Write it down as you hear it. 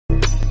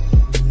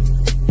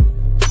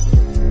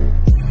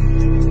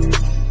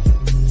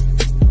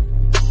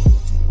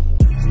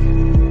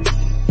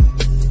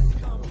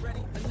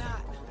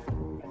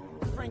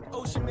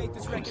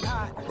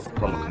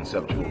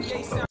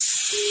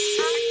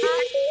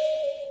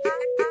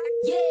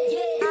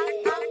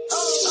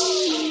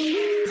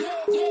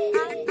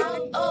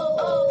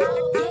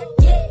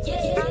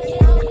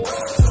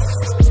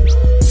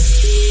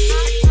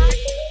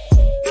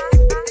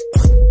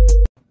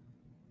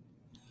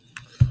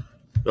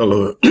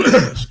Hello,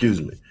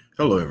 excuse me.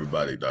 Hello,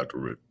 everybody. Dr.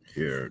 Rick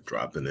here,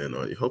 dropping in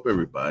on you. Hope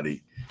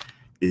everybody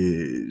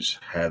is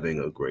having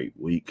a great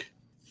week.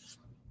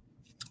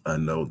 I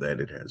know that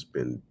it has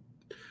been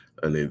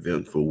an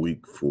eventful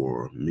week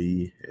for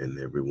me and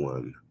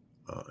everyone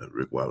at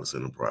Rick Wallace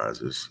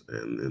Enterprises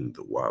and in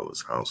the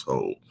Wallace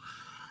household.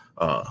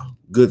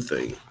 Good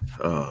thing.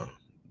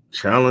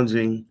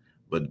 Challenging,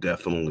 but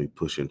definitely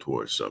pushing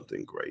towards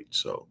something great.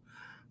 So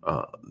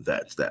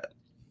that's that.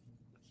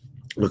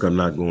 Look, I'm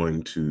not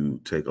going to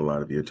take a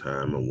lot of your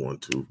time. I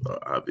want to,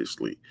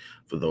 obviously,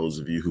 for those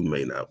of you who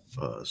may not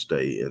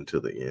stay until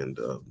the end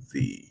of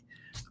the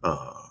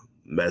uh,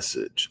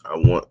 message, I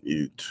want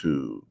you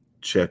to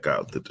check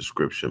out the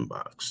description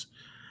box.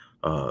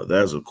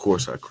 There's a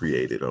course I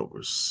created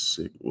over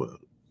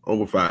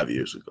 5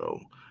 years ago.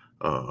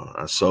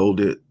 I sold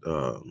it,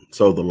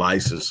 sold the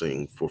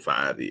licensing for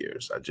 5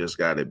 years. I just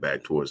got it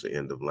back towards the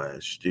end of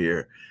last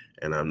year,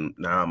 and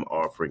I'm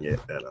offering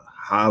it at a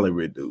highly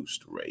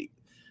reduced rate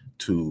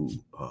to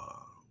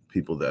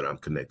people that I'm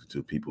connected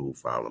to, people who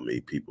follow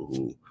me, people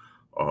who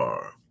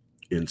are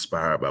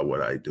inspired by what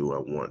I do. I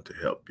want to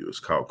help you. It's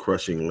called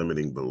Crushing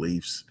Limiting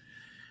Beliefs.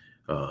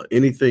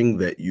 Anything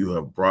that you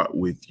have brought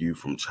with you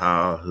from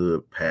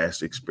childhood,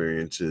 past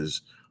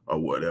experiences, or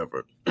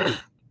whatever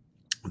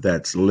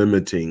that's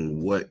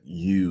limiting what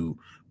you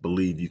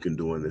believe you can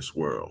do in this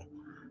world,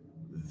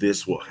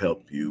 this will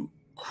help you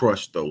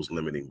crush those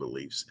limiting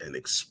beliefs and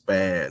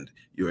expand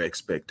your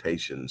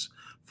expectations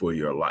for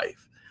your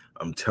life.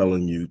 I'm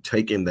telling you,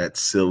 taking that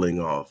ceiling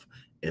off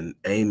and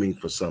aiming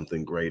for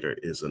something greater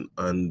is an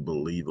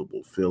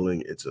unbelievable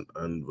feeling. It's an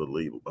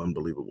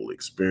unbelievable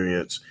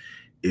experience.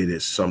 It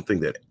is something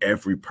that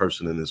every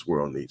person in this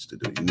world needs to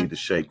do. You need to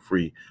shake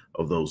free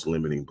of those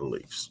limiting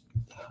beliefs.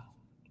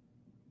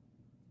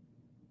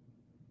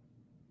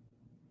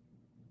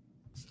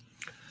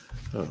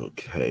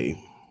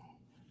 Okay.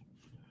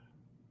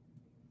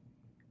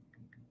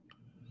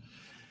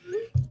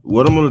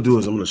 What I'm going to do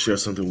is I'm going to share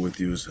something with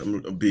you. I'm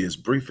going to be as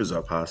brief as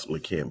I possibly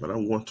can, but I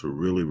want to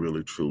really,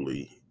 really,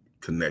 truly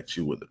connect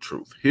you with the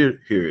truth. Here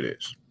it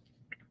is.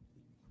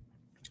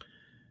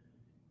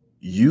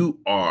 You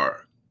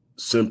are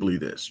simply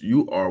this.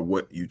 You are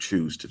what you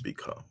choose to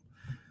become.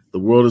 The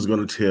world is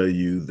going to tell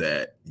you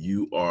that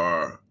you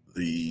are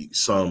the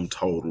sum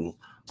total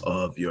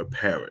of your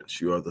parents.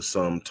 You are the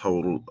sum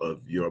total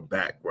of your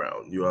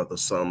background. You are the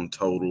sum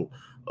total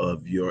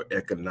of your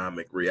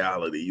economic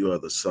reality. You are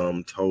the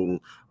sum total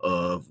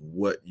of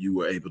what you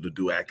were able to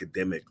do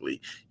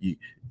academically.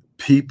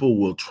 People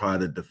will try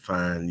to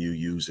define you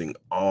using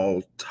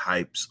all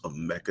types of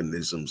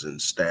mechanisms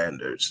and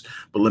standards.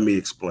 But let me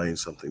explain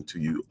something to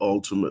you.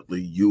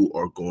 Ultimately, you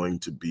are going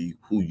to be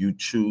who you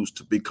choose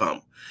to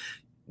become.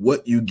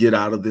 What you get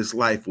out of this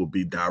life will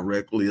be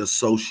directly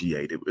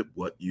associated with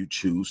what you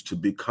choose to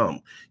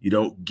become. You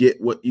don't get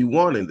what you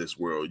want in this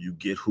world. You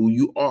get who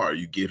you are.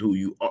 You get who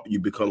you are. You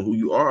become who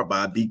you are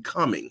by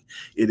becoming.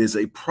 It is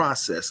a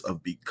process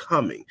of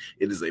becoming.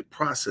 It is a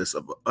process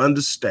of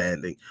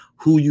understanding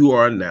who you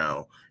are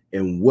now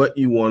and what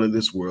you want in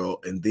this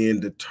world, and then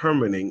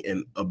determining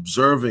and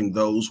observing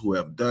those who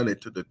have done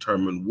it to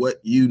determine what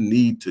you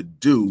need to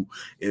do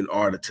in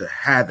order to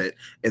have it.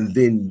 And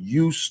then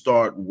you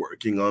start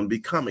working on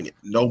becoming it.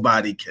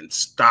 Nobody can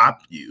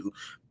stop you.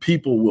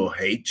 People will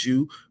hate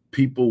you.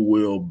 People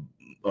will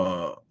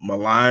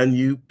malign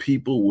you.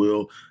 People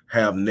will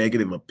have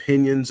negative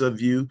opinions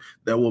of you.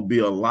 There will be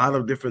a lot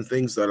of different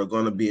things that are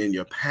going to be in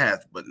your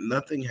path, but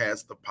nothing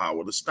has the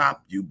power to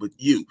stop you but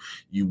you.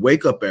 You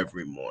wake up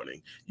every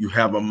morning. You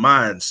have a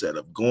mindset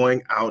of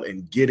going out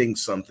and getting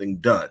something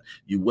done.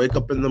 You wake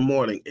up in the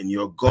morning and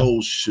your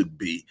goals should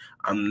be,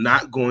 I'm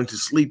not going to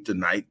sleep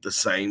tonight the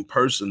same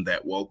person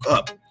that woke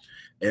up.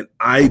 And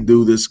I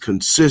do this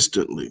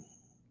consistently.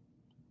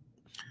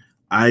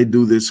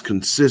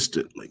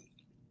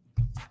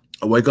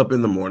 I wake up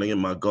in the morning and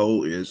my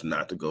goal is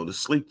not to go to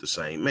sleep the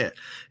same man.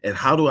 And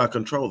how do I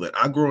control that?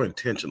 I grow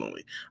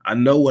intentionally. I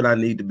know what I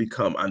need to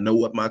become. I know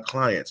what my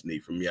clients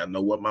need from me. I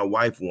know what my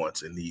wife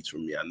wants and needs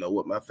from me. I know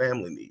what my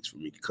family needs from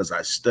me because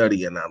I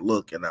study and I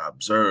look and I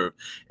observe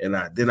and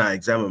then I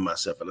examine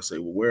myself and I say,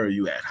 well, where are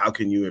you at? How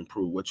can you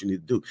improve what you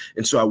need to do?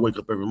 And so I wake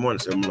up every morning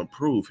and say, I'm going to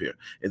improve here.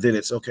 And then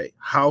it's okay.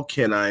 How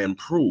can I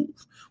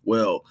improve?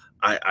 Well,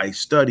 I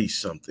study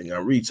something, I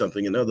read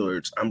something. In other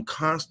words, I'm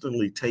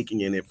constantly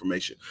taking in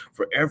information.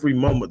 For every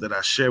moment that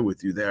I share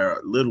with you, there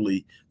are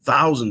literally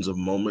thousands of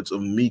moments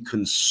of me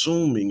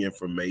consuming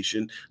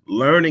information,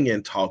 learning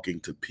and talking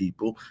to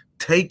people,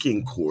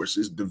 taking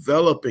courses,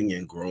 developing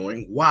and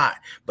growing. Why?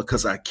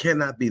 Because I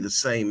cannot be the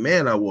same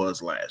man I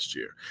was last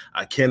year.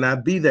 I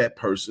cannot be that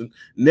person.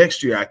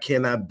 Next year, I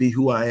cannot be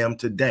who I am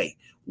today.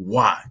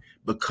 Why?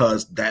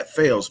 Because that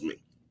fails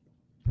me.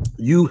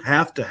 You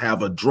have to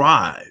have a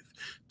drive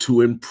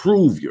to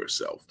improve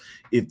yourself.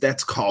 if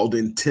that's called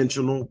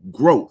intentional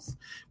growth.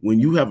 When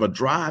you have a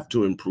drive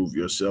to improve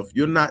yourself,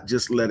 you're not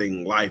just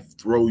letting life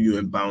throw you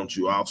and bounce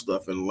you off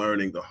stuff and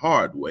learning the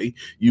hard way.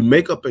 You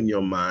make up in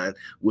your mind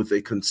with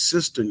a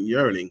consistent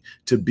yearning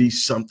to be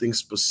something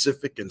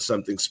specific and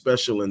something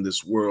special in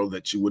this world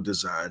that you were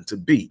designed to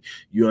be.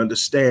 You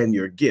understand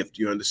your gift,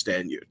 you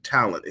understand your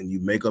talent, and you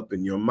make up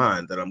in your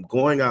mind that I'm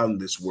going out in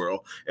this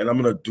world and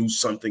I'm going to do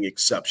something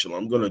exceptional.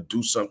 I'm going to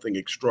do something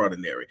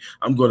extraordinary.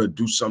 I'm going to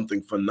do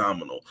something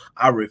phenomenal.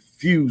 I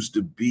refuse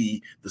to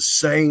be the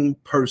same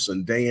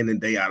person day in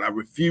and day out. I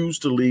refuse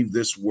to leave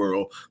this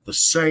world the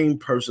same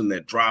person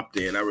that dropped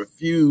in. I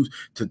refuse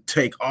to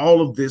take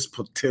all of this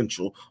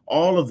potential,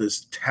 all of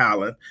this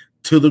talent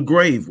to the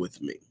grave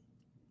with me.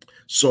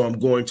 So I'm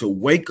going to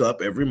wake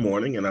up every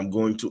morning and I'm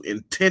going to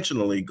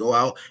intentionally go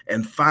out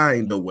and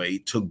find a way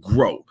to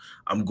grow.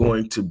 I'm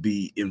going to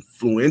be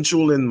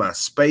influential in my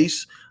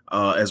space.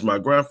 As my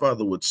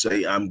grandfather would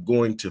say, I'm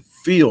going to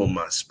fill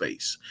my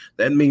space.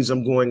 That means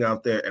I'm going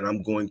out there and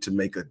I'm going to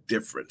make a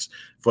difference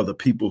for the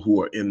people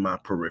who are in my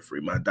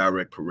periphery, my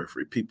direct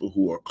periphery, people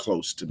who are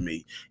close to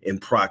me in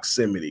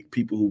proximity,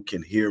 people who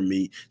can hear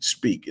me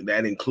speak. And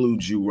that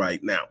includes you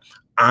right now.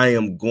 I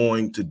am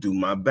going to do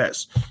my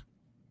best.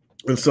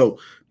 And so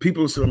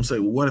people say,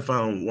 well, what if I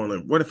don't want to,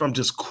 what if I'm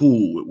just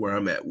cool with where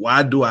I'm at?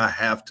 Why do I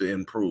have to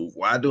improve?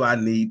 Why do I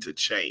need to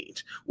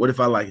change? What if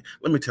I like,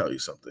 let me tell you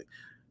something.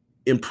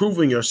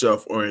 Improving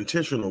yourself or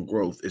intentional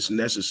growth is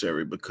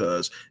necessary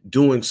because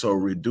doing so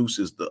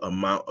reduces the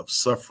amount of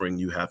suffering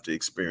you have to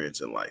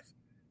experience in life.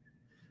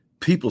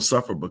 People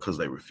suffer because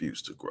they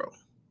refuse to grow.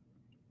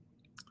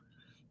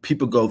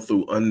 People go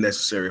through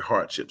unnecessary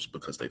hardships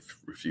because they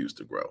refuse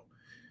to grow.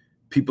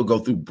 People go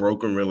through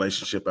broken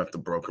relationship after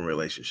broken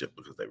relationship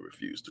because they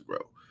refuse to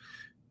grow.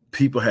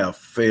 People have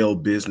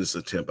failed business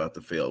attempt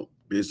after failed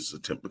business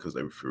attempt because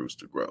they refuse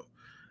to grow.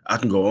 I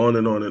can go on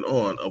and on and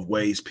on of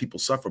ways people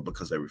suffer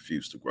because they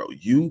refuse to grow.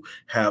 You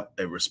have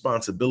a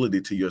responsibility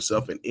to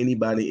yourself and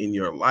anybody in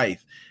your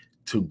life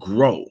to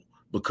grow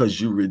because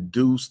you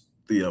reduce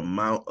the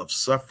amount of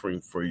suffering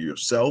for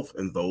yourself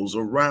and those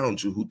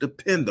around you who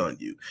depend on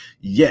you.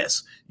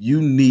 Yes,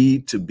 you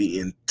need to be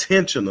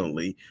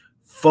intentionally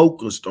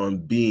focused on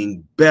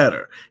being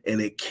better. And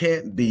it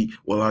can't be,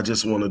 well, I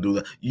just want to do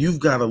that. You've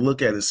got to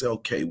look at it and say,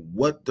 okay,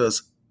 what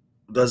does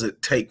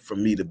it take for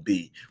me to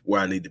be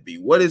where I need to be?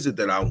 What is it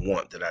that I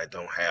want that I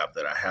don't have,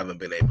 that I haven't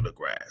been able to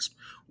grasp?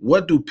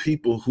 What do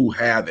people who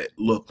have it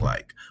look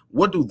like?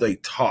 What do they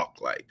talk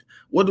like?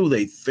 What do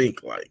they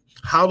think like?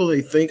 How do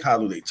they think? How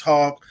do they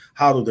talk?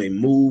 How do they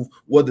move?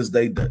 What does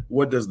they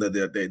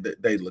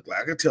look like?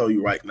 I can tell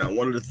you right now,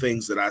 one of the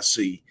things that I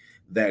see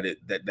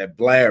that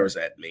blares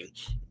at me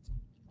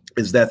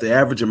is that the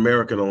average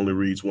American only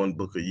reads one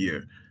book a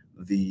year.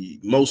 The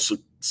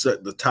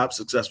top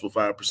successful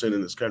 5%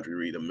 in this country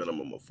read a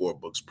minimum of 4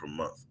 books per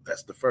month.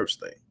 That's the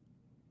first thing.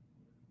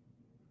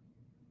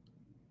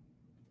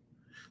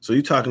 So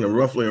you're talking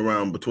roughly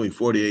around between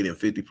 48 and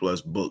 50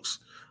 plus books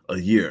a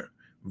year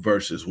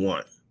versus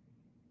one.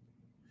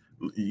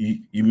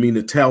 You mean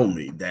to tell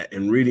me that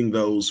in reading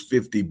those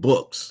 50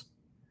 books,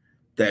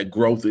 that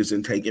growth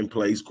isn't taking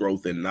place,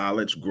 growth in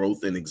knowledge,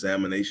 growth in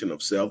examination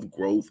of self,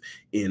 growth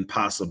in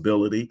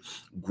possibility,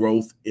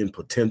 growth in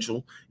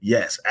potential?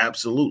 Yes,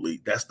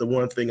 absolutely. That's the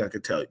one thing I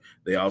could tell you.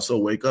 They also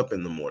wake up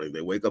in the morning.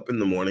 They wake up in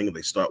the morning and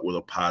they start with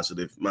a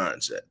positive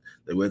mindset.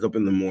 They wake up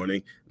in the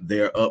morning,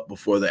 they're up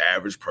before the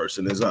average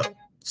person is up.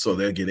 So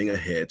they're getting a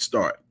head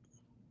start.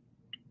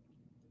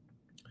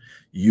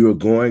 You're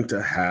going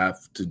to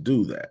have to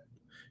do that.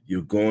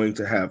 You're going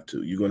to have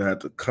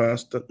to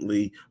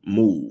constantly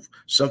move.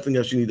 Something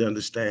else you need to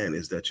understand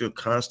is that you're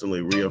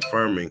constantly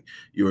reaffirming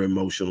your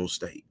emotional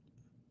state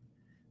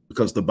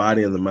because the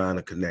body and the mind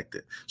are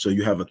connected. So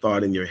you have a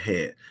thought in your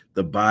head.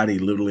 The body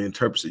literally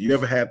interprets it. You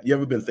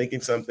ever been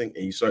thinking something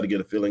and you start to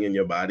get a feeling in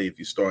your body? If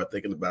you start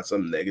thinking about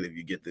something negative,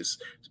 you get this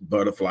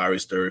butterfly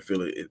stir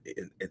feeling.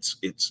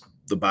 It's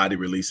the body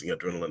releasing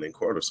adrenaline and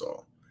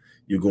cortisol.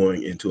 You're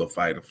going into a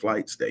fight or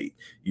flight state.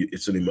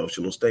 It's an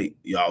emotional state.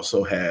 You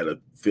also had a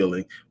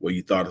feeling where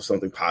you thought of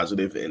something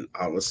positive and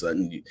all of a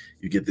sudden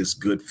you get this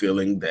good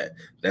feeling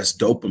that's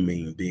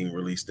dopamine being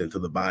released into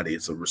the body.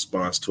 It's a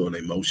response to an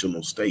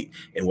emotional state.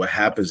 And what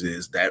happens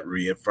is that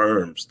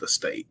reaffirms the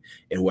state.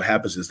 And what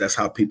happens is that's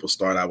how people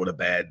start out with a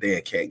bad day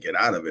and can't get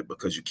out of it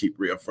because you keep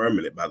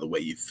reaffirming it by the way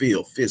you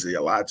feel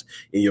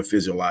in your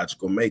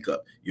physiological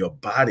makeup. Your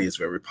body is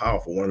very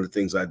powerful. One of the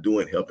things I do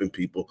in helping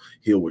people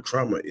heal with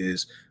trauma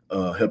is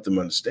help them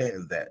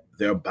understand that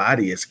their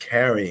body is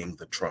carrying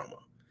the trauma.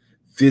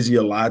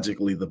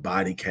 Physiologically, the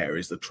body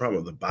carries the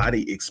trauma. The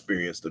body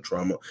experienced the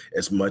trauma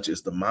as much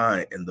as the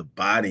mind, and the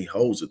body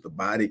holds it. The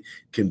body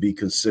can be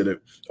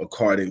considered,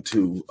 according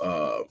to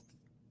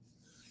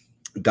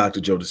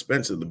Dr. Joe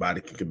Dispenza, the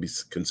body can be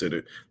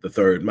considered the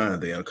third mind,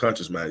 the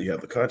unconscious mind. You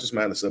have the conscious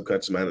mind, the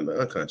subconscious mind, and the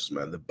unconscious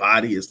mind. The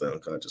body is the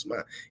unconscious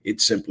mind.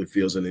 It simply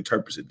feels and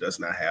interprets. It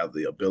does not have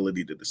the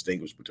ability to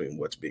distinguish between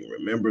what's being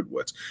remembered,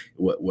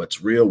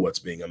 what's real, what's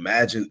being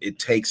imagined. It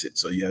takes it.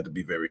 So you have to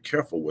be very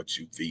careful what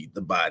you feed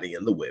the body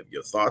in the way of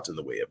your thoughts, in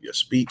the way of your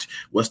speech.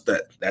 What's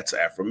that? That's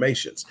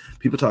affirmations.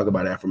 People talk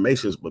about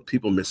affirmations, but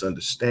people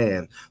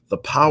misunderstand the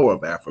power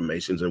of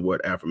affirmations and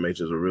what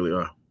affirmations really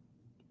are.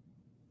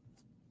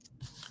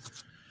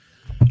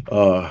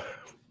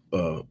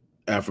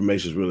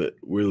 Affirmations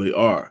really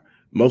are.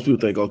 Most people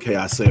think, okay,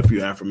 I say a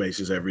few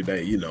affirmations every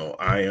day. You know,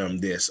 I am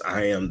this,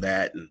 I am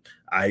that, and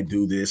I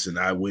do this, and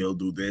I will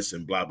do this,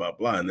 and blah blah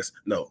blah. And this,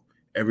 no,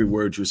 every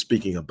word you're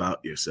speaking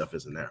about yourself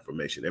is an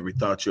affirmation. Every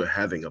thought you're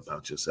having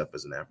about yourself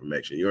is an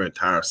affirmation. Your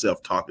entire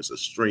self-talk is a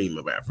stream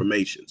of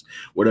affirmations.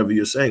 Whatever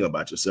you're saying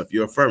about yourself,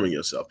 you're affirming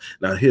yourself.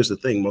 Now, here's the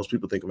thing. Most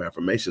people think of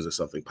affirmations as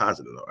something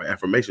positive.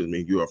 Affirmations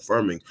mean you're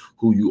affirming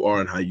who you are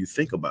and how you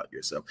think about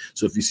yourself.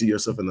 So if you see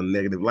yourself in a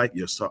negative light,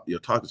 your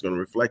talk is going to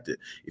reflect it.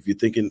 If you're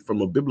thinking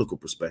from a biblical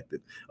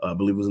perspective, I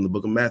believe it was in the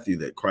book of Matthew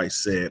that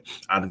Christ said,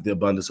 out of the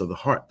abundance of the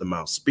heart, the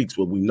mouth speaks.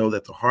 Well, we know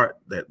that the heart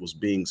that was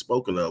being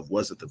spoken of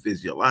wasn't the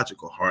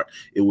physiological heart.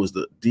 It was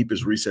the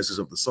deepest recesses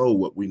of the soul,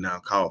 what we now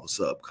call the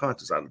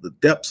subconscious. Out of the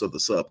depths of the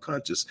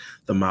subconscious,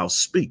 the mouth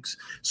speaks.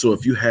 So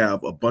if you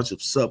have a bunch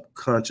of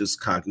subconscious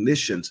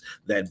cognitions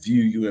that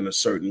view you in a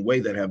certain way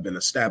that have been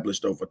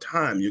established over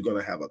time, you're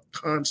going to have a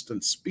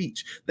constant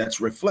speech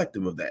that's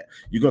reflective of that.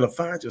 You're going to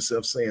find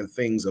yourself saying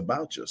things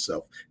about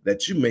yourself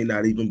that you may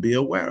not even be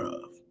aware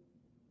of.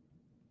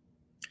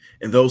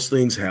 And those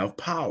things have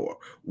power.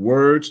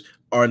 Words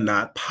are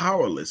not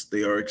powerless.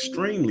 They are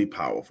extremely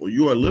powerful.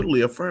 You are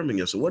literally affirming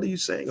yourself. What are you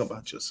saying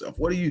about yourself?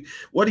 What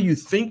are you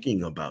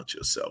thinking about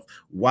yourself?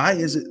 Why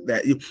is it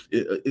that you,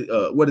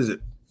 what is it?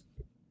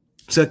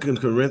 2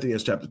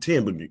 Corinthians chapter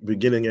 10,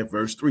 beginning at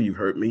verse 3. You've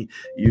heard me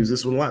use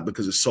this one a lot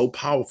because it's so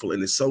powerful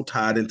and it's so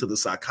tied into the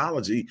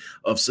psychology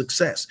of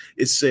success.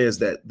 It says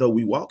that though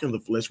we walk in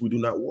the flesh, we do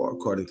not war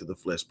according to the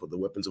flesh, but the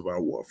weapons of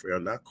our warfare are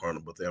not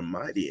carnal, but they're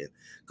mighty in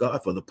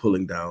God for the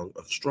pulling down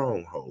of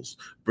strongholds,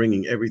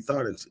 bringing every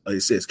thought into,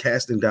 it says,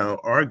 casting down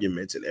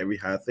arguments and every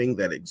high thing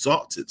that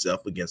exalts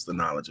itself against the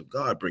knowledge of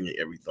God, bringing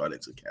every thought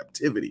into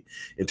captivity,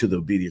 into the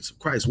obedience of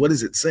Christ. What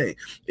does it say?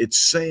 It's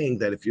saying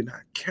that if you're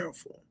not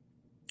careful,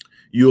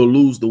 you'll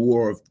lose the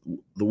war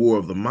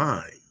of the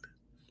mind,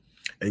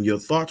 and your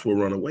thoughts will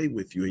run away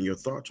with you, and your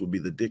thoughts will be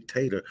the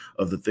dictator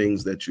of the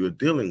things that you're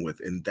dealing with.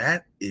 And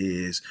that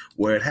is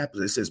where it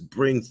happens. It says,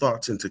 bring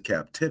thoughts into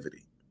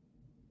captivity.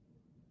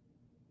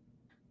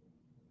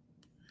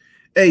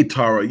 Hey,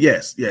 Tara,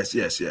 yes.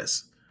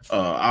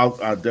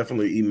 I'll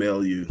definitely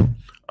email you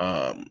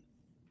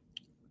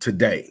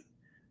today.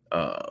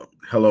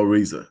 Hello,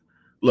 Reza.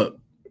 Look,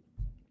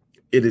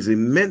 it is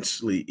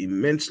immensely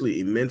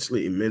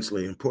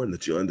important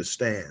that you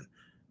understand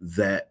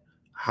that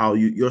how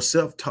you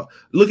yourself talk.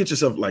 Look at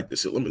yourself like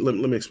this. Let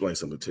me explain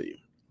something to you.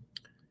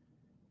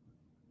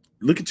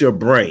 Look at your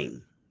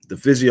brain, the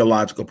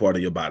physiological part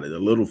of your body, the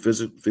little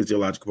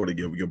physiological part of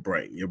your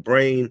brain. Your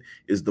brain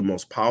is the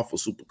most powerful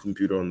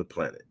supercomputer on the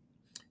planet.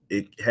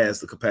 It has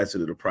the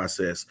capacity to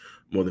process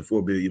more than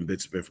 4 billion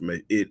bits of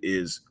information. It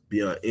is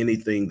beyond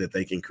anything that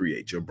they can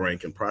create. Your brain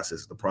can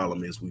process it. The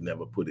problem is we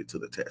never put it to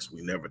the test.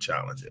 We never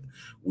challenge it.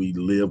 We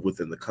live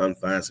within the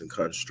confines and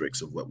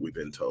constricts of what we've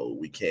been told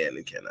we can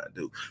and cannot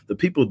do. The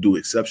people who do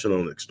exceptional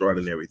and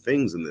extraordinary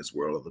things in this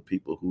world are the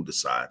people who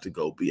decide to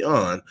go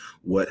beyond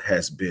what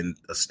has been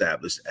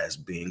established as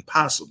being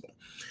possible.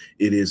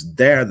 It is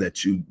there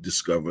that you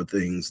discover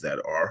things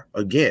that are,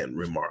 again,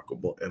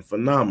 remarkable and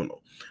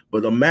phenomenal.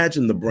 But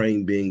imagine the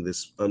brain being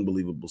this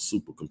unbelievable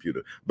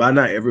supercomputer. By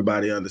now,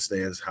 everybody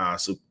understands how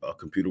a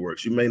computer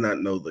works. You may not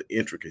know the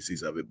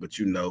intricacies of it, but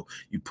you know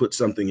you put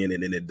something in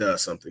it and it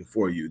does something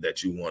for you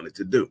that you want it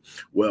to do.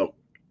 Well,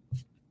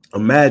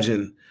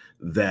 imagine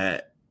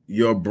that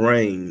your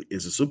brain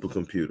is a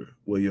supercomputer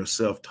where your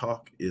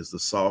self-talk is the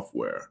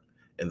software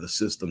and the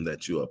system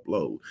that you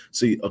upload.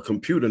 See, a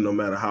computer, no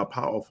matter how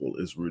powerful,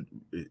 is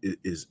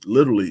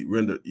literally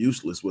rendered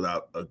useless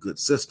without a good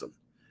system.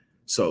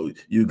 So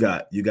you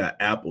got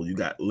Apple, you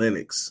got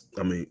Linux.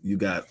 I mean, you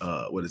got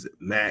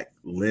Mac,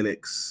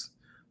 Linux,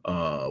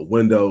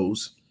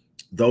 Windows.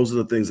 Those are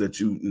the things that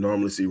you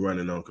normally see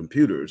running on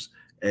computers.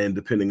 And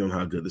depending on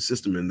how good the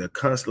system is, they're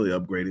constantly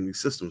upgrading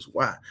these systems.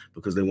 Why?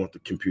 Because they want the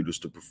computers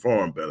to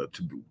perform better,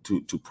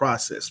 to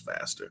process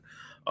faster,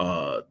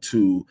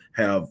 to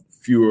have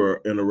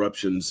fewer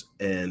interruptions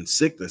and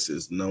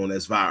sicknesses known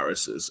as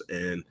viruses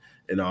and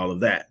all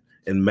of that,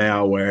 and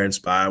malware and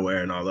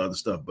spyware and all the other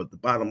stuff. But the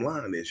bottom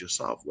line is your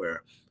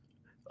software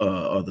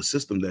or the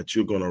system that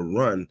you're going to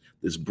run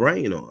this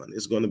brain on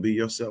is going to be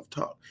your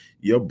self-talk.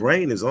 Your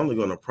brain is only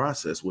going to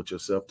process what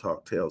your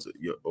self-talk tells it,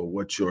 or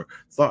what your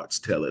thoughts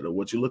tell it, or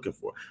what you're looking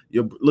for.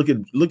 Look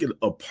at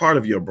a part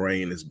of your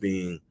brain as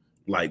being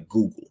like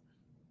Google.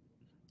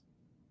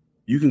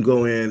 You can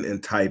go in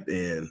and type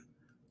in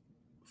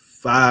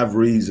 5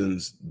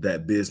 reasons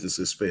that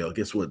businesses fail.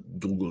 Guess what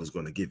Google is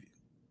going to give you?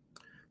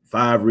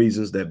 5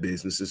 reasons that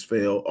businesses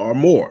fail or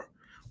more.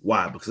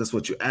 Why? Because that's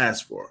what you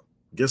asked for.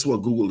 Guess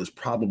what Google is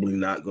probably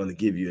not going to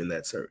give you in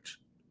that search?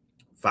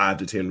 5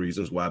 to 10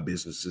 reasons why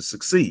businesses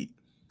succeed.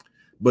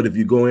 But if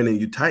you go in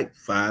and you type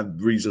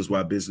 5 reasons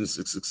why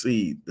businesses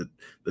succeed,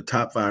 the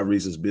top 5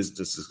 reasons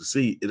businesses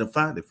succeed, it'll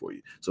find it for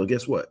you. So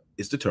guess what?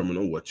 It's determined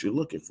on what you're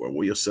looking for.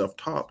 Well, your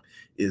self-talk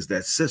is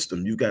that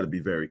system. You got to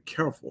be very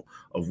careful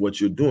of what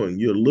you're doing.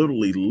 You're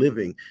literally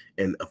living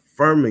and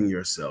affirming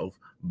yourself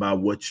by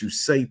what you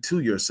say to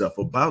yourself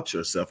about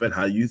yourself and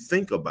how you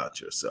think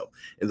about yourself.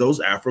 And those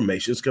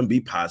affirmations can be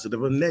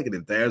positive or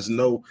negative. There's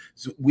no,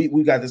 we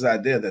got this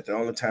idea that the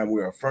only time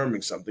we're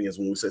affirming something is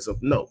when we say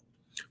something. No.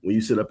 When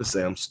you sit up and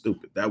say, I'm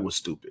stupid, that was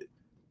stupid,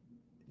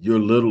 you're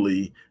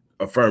literally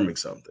affirming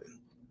something.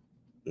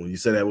 When you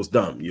say that was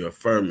dumb, you're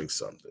affirming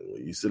something.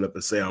 When you sit up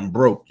and say, I'm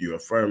broke, you're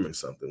affirming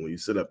something. When you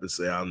sit up and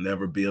say, I'll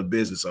never be a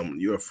business owner,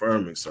 you're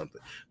affirming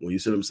something. When you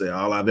sit up and say,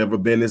 all I've ever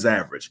been is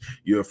average,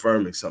 you're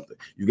affirming something.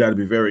 You got to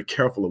be very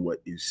careful of what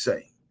you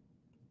say.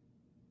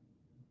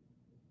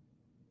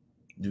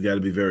 You got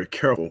to be very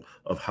careful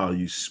of how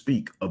you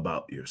speak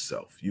about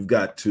yourself. You've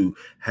got to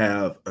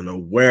have an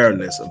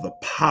awareness of the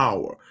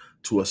power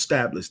to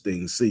establish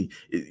things. See,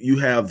 you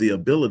have the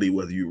ability,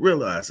 whether you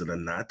realize it or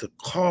not, to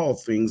call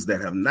things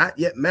that have not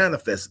yet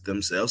manifested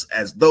themselves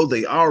as though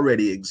they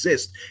already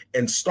exist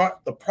and start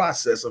the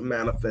process of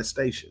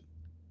manifestation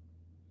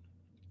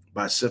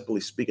by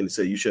simply speaking and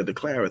say, you shall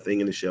declare a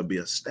thing and it shall be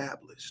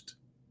established.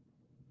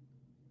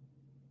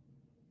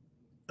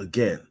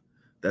 Again,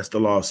 that's the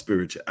law of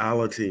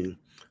spirituality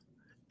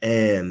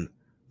and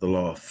the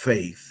law of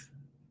faith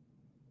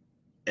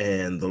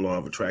and the law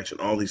of attraction.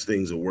 All these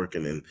things are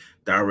working in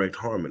direct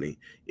harmony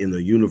in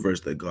the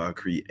universe that God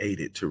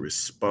created to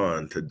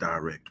respond to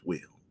direct will.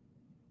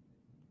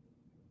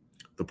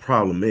 The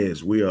problem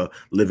is we are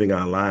living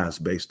our lives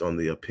based on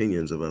the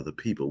opinions of other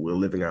people. We're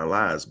living our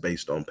lives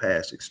based on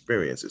past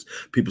experiences.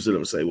 People sit up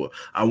and say, well,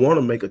 I want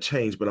to make a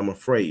change, but I'm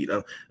afraid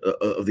of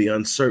the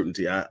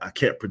uncertainty. I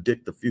can't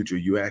predict the future.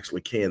 You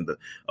actually can.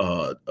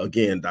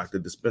 Again, Dr.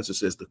 Dispenser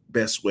says the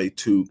best way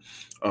to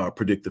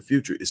predict the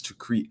future is to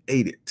create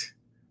it.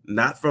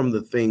 Not from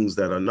the things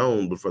that are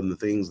known, but from the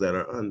things that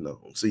are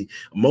unknown. See,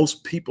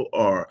 most people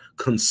are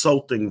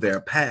consulting their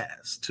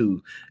past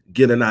to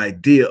get an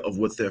idea of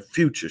what their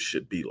future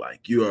should be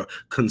like. You are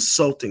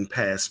consulting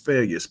past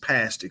failures,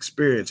 past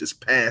experiences,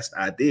 past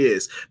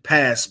ideas,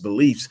 past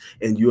beliefs,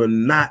 and you're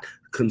not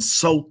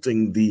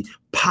consulting the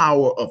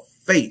power of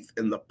faith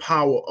and the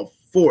power of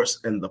force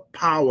and the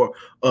power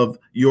of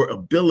your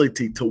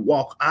ability to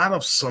walk out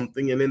of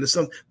something and into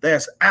something.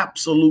 There's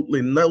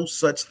absolutely no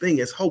such thing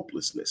as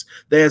hopelessness.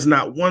 There's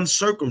not one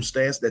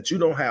circumstance that you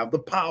don't have the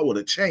power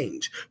to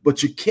change,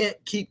 but you can't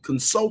keep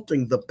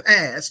consulting the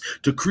past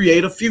to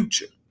create a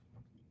future.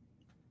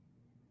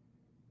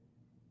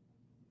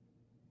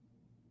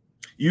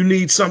 You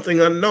need something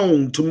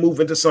unknown to move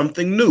into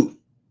something new.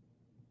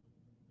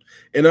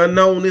 And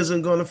unknown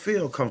isn't going to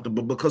feel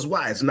comfortable because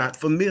why? It's not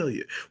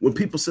familiar. When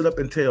people sit up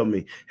and tell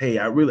me, hey,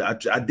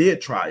 I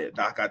did try it,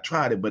 doc, I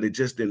tried it, but it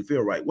just didn't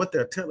feel right. What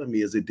they're telling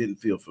me is it didn't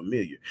feel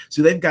familiar.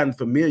 See, they've gotten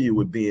familiar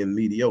with being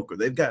mediocre.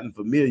 They've gotten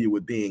familiar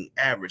with being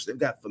average. They've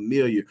got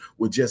familiar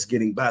with just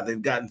getting by.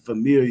 They've gotten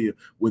familiar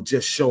with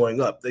just showing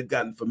up. They've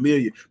gotten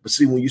familiar. But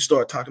see, when you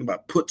start talking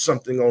about put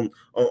something on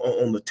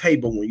the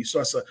table, when you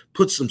start to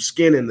put some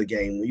skin in the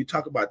game, when you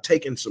talk about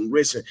taking some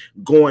risks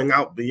and going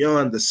out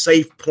beyond the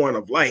safe point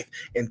of life,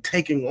 and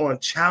taking on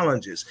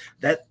challenges,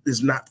 that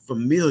is not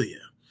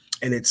familiar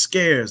and it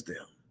scares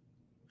them.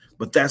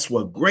 But that's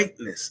where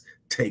greatness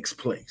takes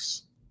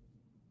place.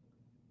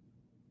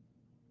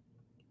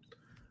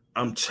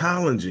 I'm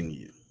challenging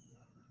you.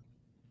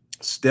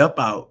 Step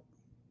out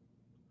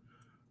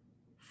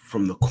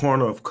from the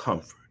corner of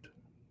comfort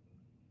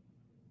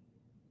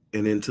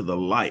and into the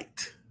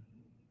light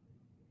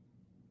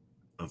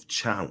of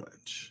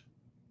challenge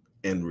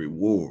and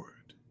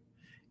reward,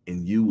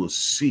 and you will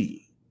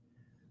see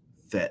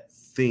that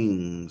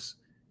things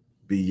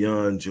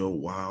beyond your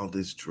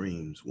wildest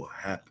dreams will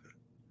happen.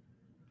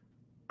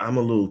 I'm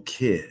a little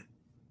kid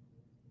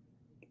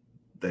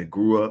that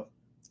grew up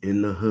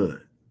in the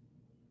hood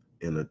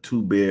in a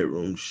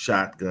 2-bedroom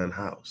shotgun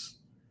house.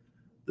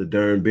 The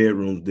darn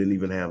bedrooms didn't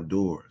even have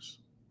doors.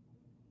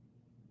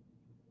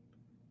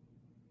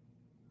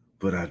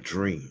 But I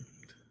dreamed.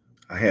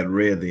 I had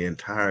read the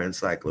entire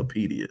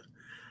encyclopedia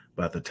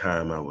by the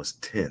time I was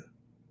 10.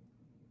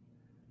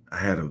 I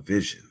had a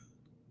vision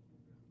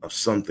of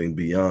something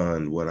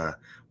beyond what I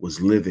was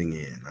living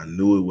in. I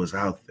knew it was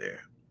out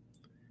there.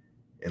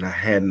 And I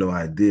had no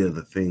idea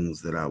the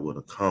things that I would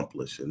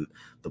accomplish and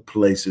the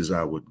places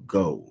I would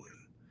go.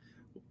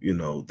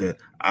 And, that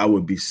I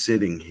would be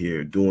sitting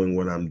here doing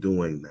what I'm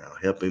doing now,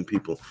 helping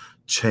people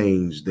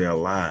change their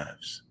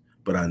lives.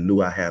 But I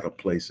knew I had a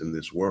place in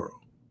this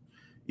world.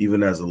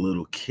 Even as a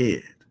little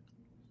kid,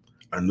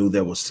 I knew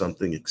there was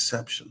something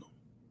exceptional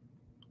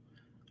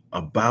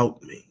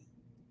about me.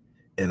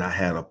 And I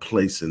had a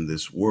place in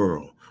this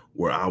world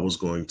where I was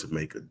going to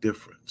make a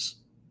difference.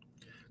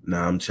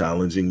 Now I'm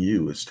challenging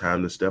you. It's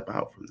time to step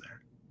out from that.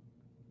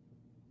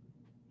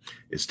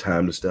 It's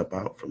time to step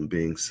out from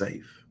being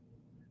safe.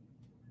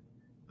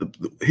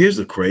 Here's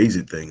the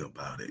crazy thing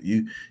about it.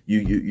 You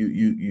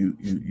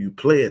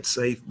play it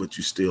safe, but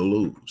you still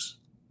lose.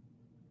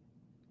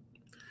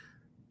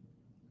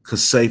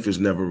 Because safe is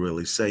never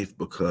really safe,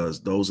 because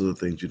those are the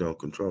things you don't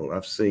control.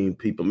 I've seen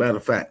people, matter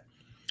of fact,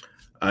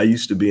 I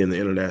used to be in the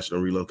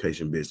international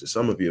relocation business.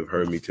 Some of you have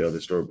heard me tell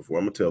this story before.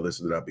 I'm gonna tell this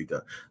and then I'll be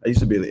done. I used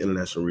to be in the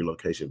international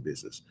relocation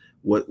business.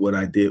 What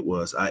I did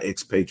was I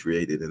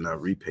expatriated and I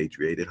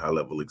repatriated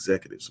high-level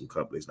executives from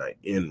companies like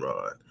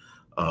Enron,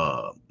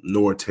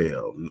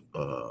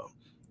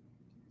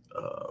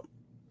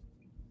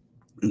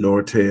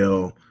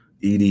 Nortel,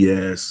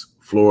 EDS,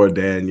 Flora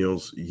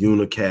Daniels,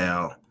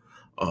 Unical,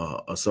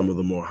 are some of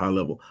the more high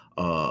level.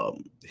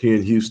 Here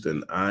in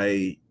Houston,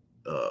 I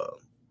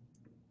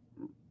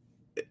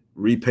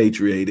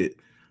repatriated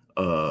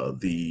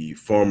the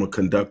former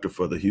conductor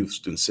for the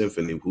Houston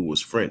Symphony, who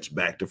was French,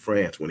 back to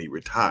France when he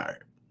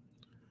retired.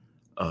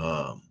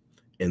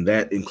 And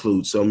that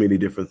includes so many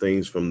different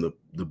things, from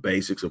the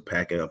basics of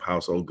packing up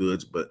household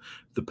goods, but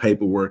the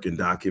paperwork and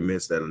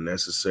documents that are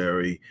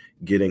necessary,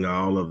 getting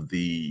all of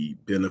the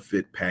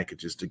benefit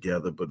packages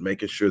together, but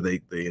making sure the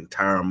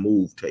entire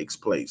move takes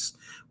place.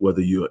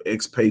 Whether you're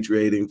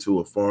expatriating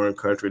to a foreign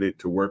country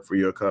to work for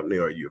your company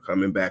or you're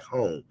coming back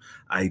home,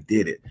 I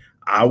did it.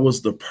 I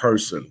was the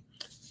person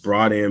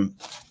brought in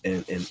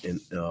and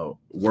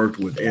worked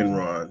with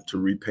Enron to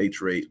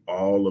repatriate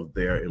all of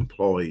their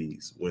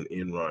employees when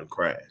Enron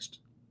crashed.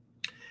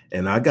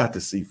 And I got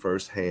to see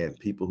firsthand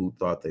people who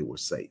thought they were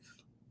safe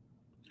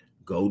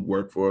go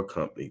work for a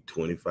company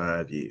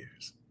 25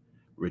 years,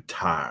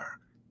 retire,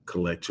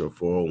 collect your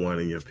 401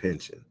 and your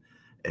pension,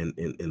 and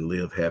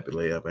live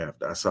happily ever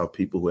after. I saw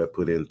people who had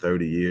put in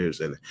 30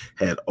 years and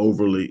had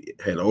over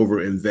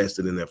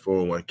invested in their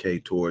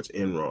 401k towards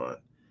Enron,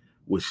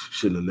 which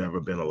shouldn't have never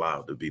been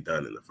allowed to be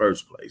done in the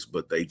first place,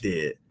 but they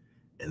did,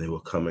 and they were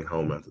coming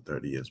home after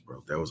 30 years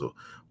broke. There was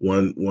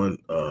one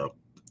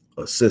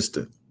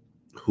assistant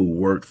who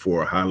worked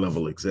for a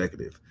high-level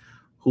executive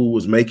who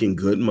was making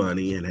good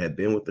money and had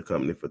been with the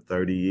company for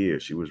 30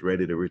 years. She was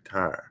ready to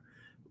retire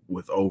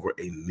with over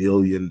 $1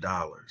 million.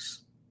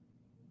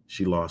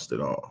 She lost it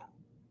all.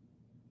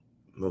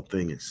 No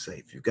thing is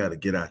safe. You got to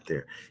get out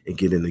there and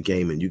get in the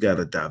game, and you got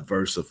to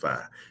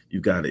diversify.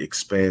 You got to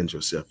expand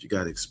yourself. You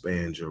got to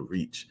expand your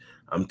reach.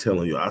 I'm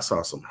telling you, I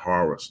saw some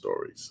horror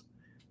stories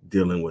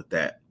dealing with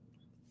that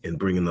and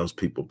bringing those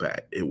people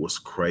back. It was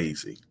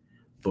crazy.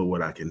 But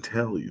what I can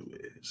tell you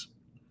is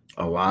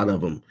a lot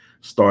of them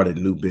started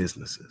new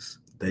businesses.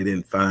 They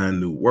didn't find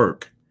new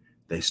work.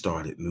 They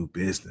started new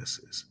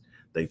businesses.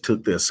 They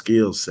took their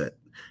skill set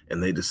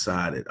and they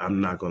decided,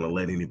 I'm not going to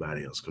let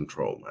anybody else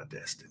control my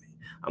destiny.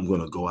 I'm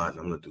going to go out and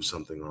I'm going to do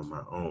something on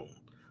my own.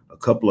 A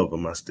couple of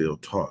them I still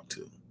talk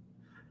to,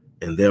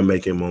 and they're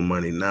making more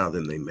money now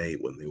than they made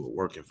when they were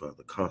working for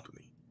the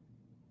company.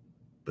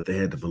 But they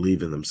had to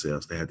believe in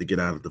themselves. They had to get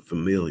out of the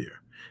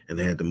familiar, and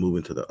they had to move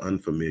into the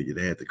unfamiliar.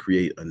 They had to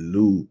create a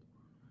new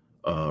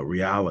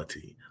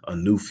reality, a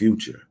new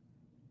future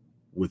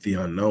with the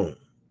unknown.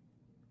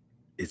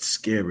 It's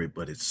scary,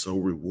 but it's so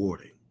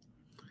rewarding.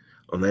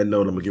 On that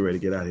note, I'm going to get ready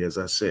to get out of here. As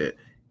I said,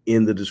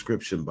 in the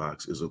description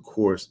box is a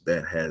course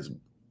that has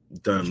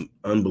done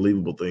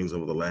unbelievable things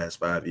over the last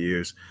 5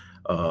 years.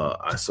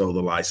 I sold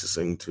the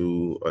licensing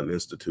to an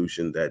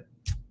institution that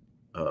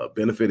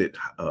benefited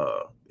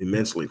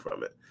immensely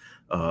from it.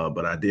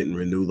 But I didn't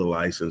renew the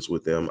license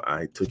with them.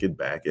 I took it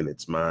back, and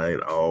it's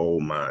mine, all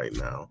mine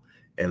now.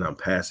 And I'm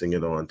passing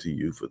it on to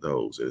you for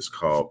those. It's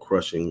called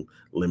Crushing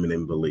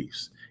Limiting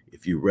Beliefs.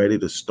 If you're ready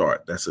to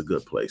start, that's a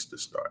good place to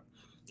start.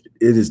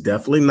 It is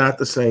definitely not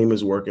the same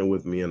as working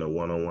with me in a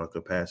one-on-one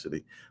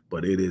capacity,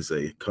 but it is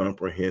a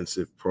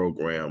comprehensive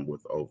program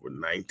with over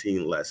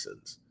 19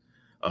 lessons.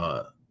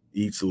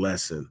 Each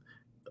lesson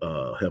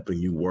helping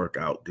you work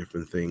out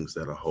different things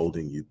that are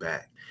holding you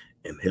back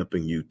and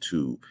helping you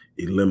to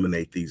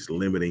eliminate these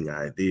limiting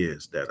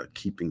ideas that are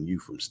keeping you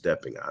from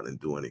stepping out and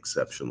doing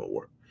exceptional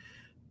work.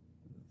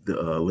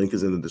 The link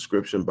is in the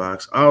description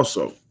box.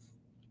 Also,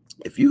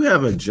 if you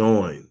haven't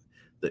joined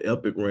the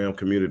Epic Realm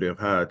community of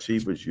high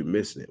achievers, you're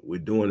missing it. We're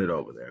doing it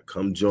over there.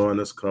 Come join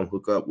us. Come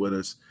hook up with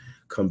us.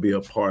 Come be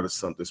a part of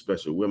something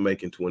special. We're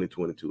making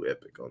 2022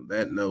 epic. On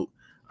that note,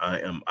 I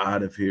am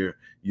out of here.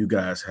 You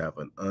guys have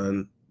an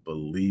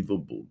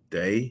unbelievable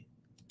day,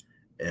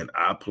 and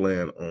I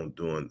plan on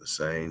doing the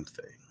same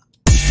thing.